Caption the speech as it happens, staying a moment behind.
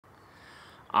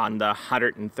On the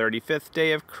 135th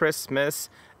day of Christmas,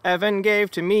 Evan gave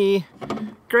to me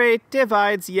Great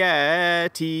Divide's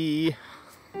Yeti.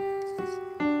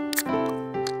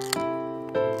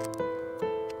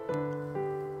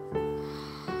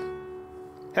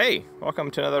 Hey, welcome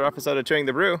to another episode of Chewing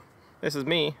the Brew. This is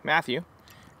me, Matthew,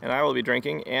 and I will be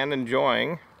drinking and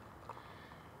enjoying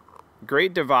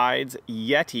Great Divide's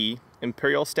Yeti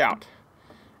Imperial Stout,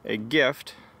 a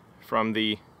gift from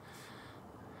the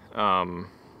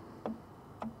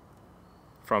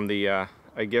a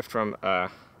gift from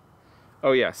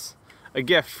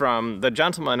the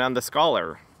gentleman and the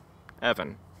scholar,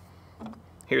 Evan.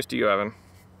 Here's to you, Evan.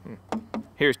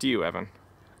 Here's to you, Evan.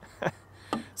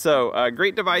 So,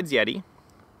 Great Divide's Yeti.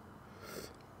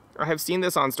 I have seen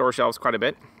this on store shelves quite a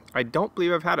bit. I don't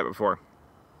believe I've had it before.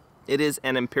 It is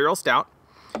an imperial stout.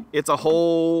 It's a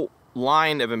whole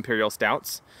line of imperial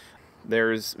stouts.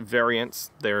 There's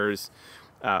variants. There's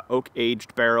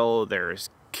oak-aged barrel. There's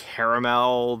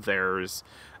caramel. There's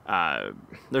a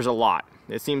lot.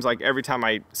 It seems like every time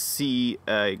I see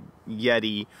a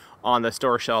Yeti on the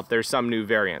store shelf, there's some new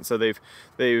variant. So they've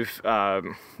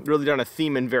really done a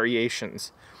theme and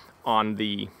variations on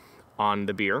the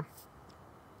beer.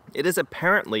 It is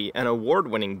apparently an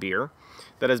award-winning beer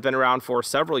that has been around for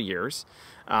several years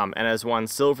and has won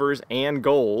silvers and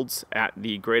golds at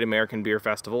the Great American Beer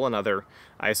Festival and other,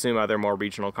 I assume, other more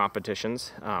regional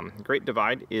competitions. Great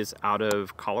Divide is out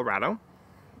of Colorado,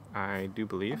 I do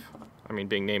believe. I mean,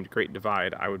 being named Great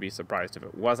Divide, I would be surprised if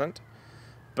it wasn't.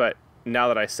 But now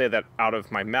that I say that out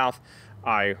of my mouth,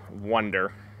 I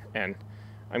wonder, and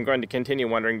I'm going to continue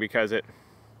wondering because it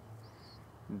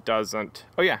doesn't.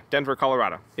 Oh yeah, Denver,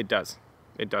 Colorado. It does.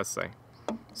 It does say.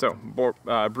 So,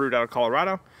 brewed out of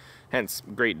Colorado, hence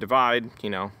Great Divide, you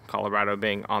know, Colorado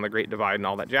being on the Great Divide and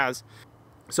all that jazz.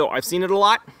 So I've seen it a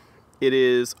lot. It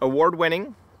is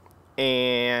award-winning,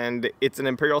 and it's an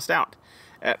imperial stout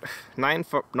at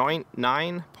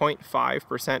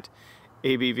 9.5%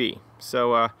 ABV.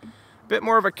 So a bit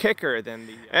more of a kicker than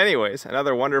the... Anyways,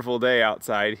 another wonderful day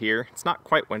outside here. It's not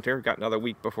quite winter. We've got another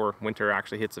week before winter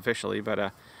actually hits officially,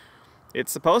 but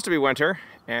it's supposed to be winter,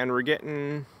 and we're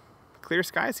getting clear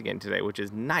skies again today, which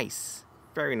is nice.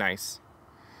 Very nice.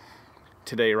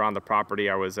 Today around the property,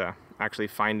 I was actually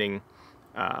finding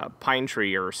pine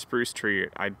tree or spruce tree,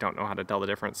 I don't know how to tell the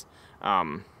difference,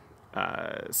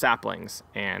 saplings,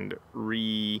 and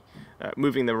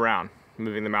moving them around,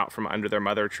 moving them out from under their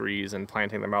mother trees and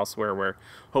planting them elsewhere where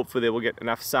hopefully they will get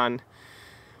enough sun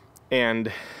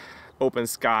and open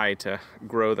sky to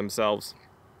grow themselves.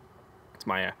 It's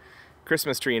my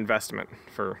Christmas tree investment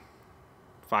for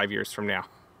 5 years from now.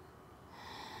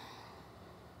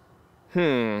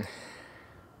 So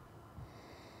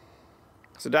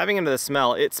diving into the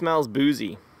smell, it smells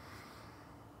boozy.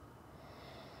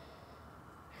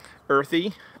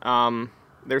 Earthy.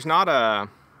 There's not a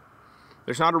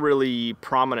really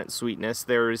prominent sweetness.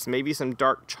 There's maybe some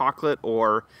dark chocolate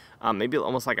or maybe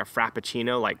almost like a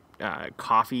frappuccino, like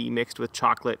coffee mixed with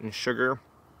chocolate and sugar,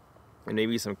 and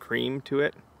maybe some cream to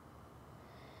it.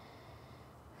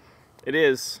 It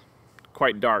is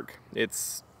quite dark.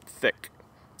 It's thick.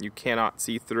 You cannot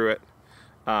see through it.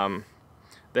 The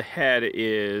head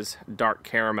is dark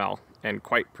caramel and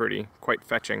quite pretty, quite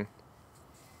fetching.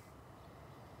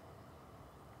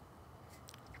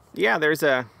 Yeah,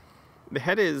 the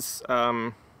head is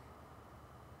like,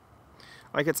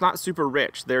 it's not super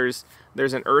rich. There's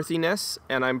an earthiness,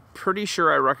 and I'm pretty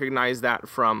sure I recognize that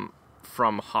from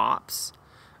hops.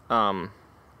 And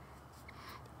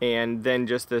then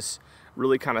just this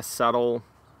really kind of subtle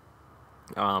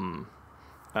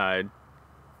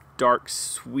dark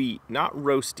sweet, not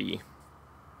roasty.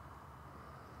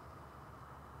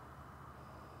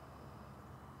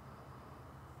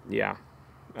 Yeah.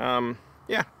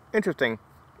 Yeah, interesting.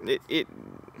 This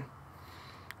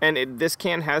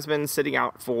can has been sitting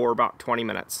out for about 20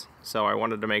 minutes, so I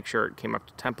wanted to make sure it came up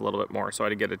to temp a little bit more so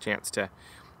I'd get a chance to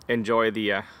enjoy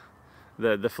the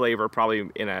flavor probably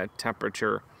in a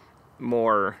temperature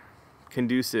more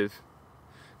conducive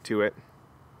to it.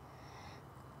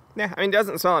 Yeah, I mean, it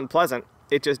doesn't smell unpleasant.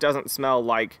 It just doesn't smell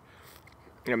like,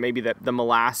 you know, maybe the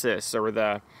molasses or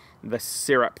the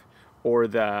syrup or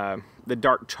the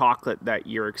dark chocolate that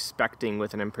you're expecting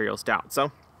with an imperial stout.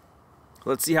 So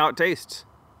let's see how it tastes.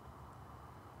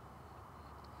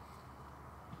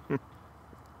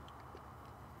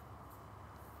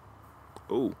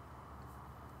 Ooh.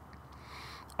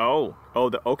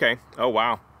 Okay. Oh,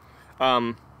 wow.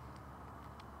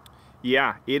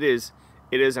 Yeah, it is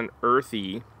an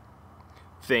earthy,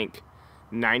 think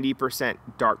 90%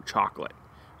 dark chocolate,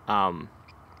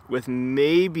 with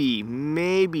maybe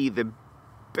the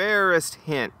barest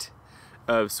hint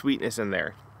of sweetness in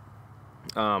there.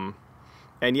 And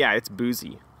yeah, it's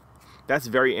boozy. That's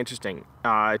very interesting.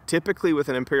 Typically with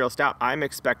an imperial stout, I'm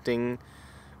expecting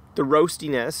the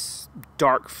roastiness,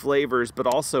 dark flavors, but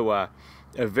also a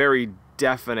very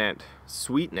definite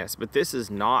sweetness. But this is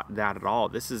not that at all.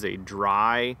 This is a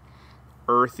dry,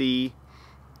 earthy,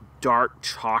 dark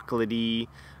chocolatey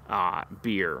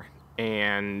beer.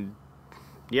 And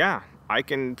yeah, I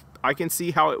can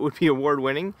see how it would be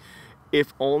award-winning,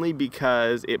 if only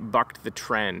because it bucked the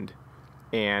trend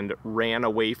and ran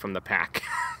away from the pack.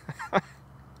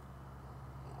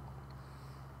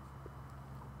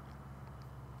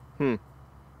 There's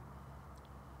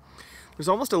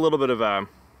almost a little bit of a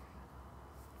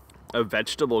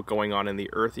vegetable going on in the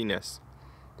earthiness.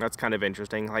 That's kind of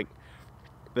interesting. Like,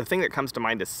 the thing that comes to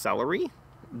mind is celery,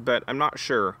 but I'm not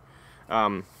sure.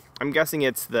 I'm guessing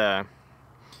it's the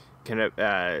kind of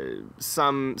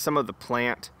some of the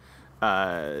plant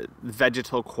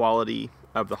vegetal quality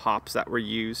of the hops that were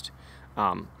used.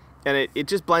 And it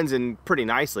just blends in pretty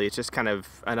nicely. It's just kind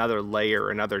of another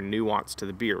layer, another nuance to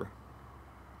the beer.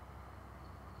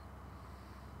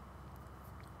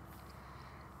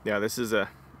 Yeah, this is a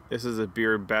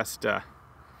beer best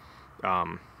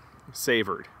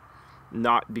savored,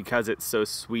 not because it's so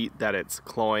sweet that it's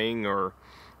cloying or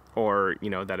you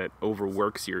know, that it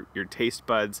overworks your taste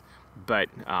buds, but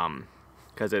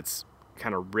because it's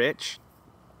kind of rich.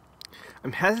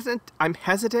 I'm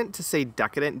hesitant to say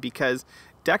decadent, because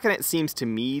decadent seems to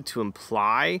me to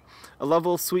imply a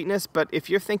level of sweetness. But if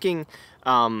you're thinking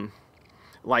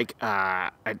like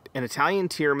an Italian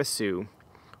tiramisu,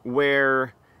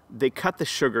 where they cut the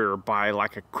sugar by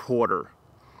like a quarter,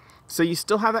 so you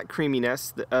still have that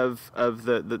creaminess of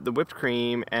the whipped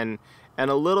cream and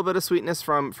a little bit of sweetness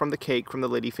from the cake, from the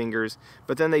ladyfingers,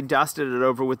 but then they dusted it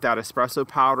over with that espresso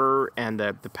powder and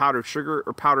the powdered sugar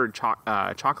or powdered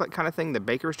chocolate kind of thing, the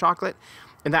baker's chocolate,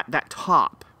 and that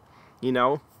top, you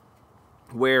know,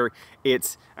 where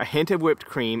it's a hint of whipped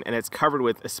cream and it's covered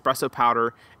with espresso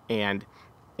powder and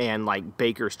like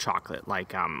baker's chocolate,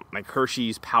 like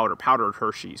Hershey's powdered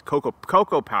Hershey's,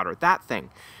 cocoa powder, that thing.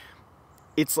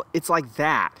 It's like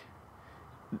that.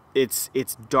 It's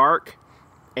dark.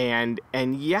 And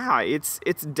yeah, it's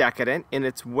decadent in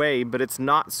its way, but it's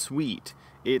not sweet.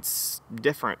 It's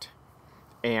different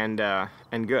and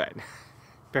good.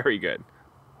 Very good.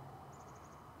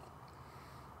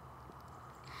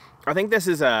 I think this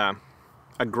is a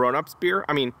grown-up's beer.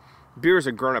 I mean, beer is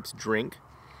a grown-up's drink,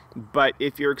 but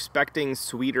if you're expecting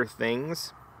sweeter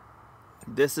things,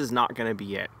 this is not going to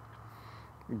be it.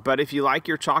 But if you like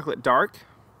your chocolate dark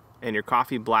and your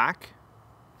coffee black,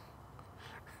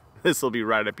 this will be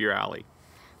right up your alley.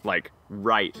 Like,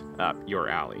 right up your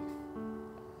alley.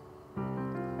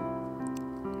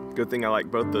 Good thing I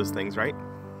like both those things, right?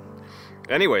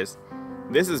 Anyways,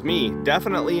 this is me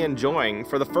definitely enjoying,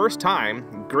 for the first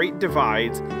time, Great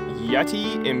Divide's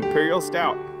Yeti Imperial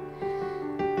Stout.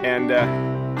 And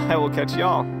I will catch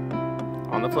y'all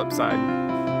on the flip side.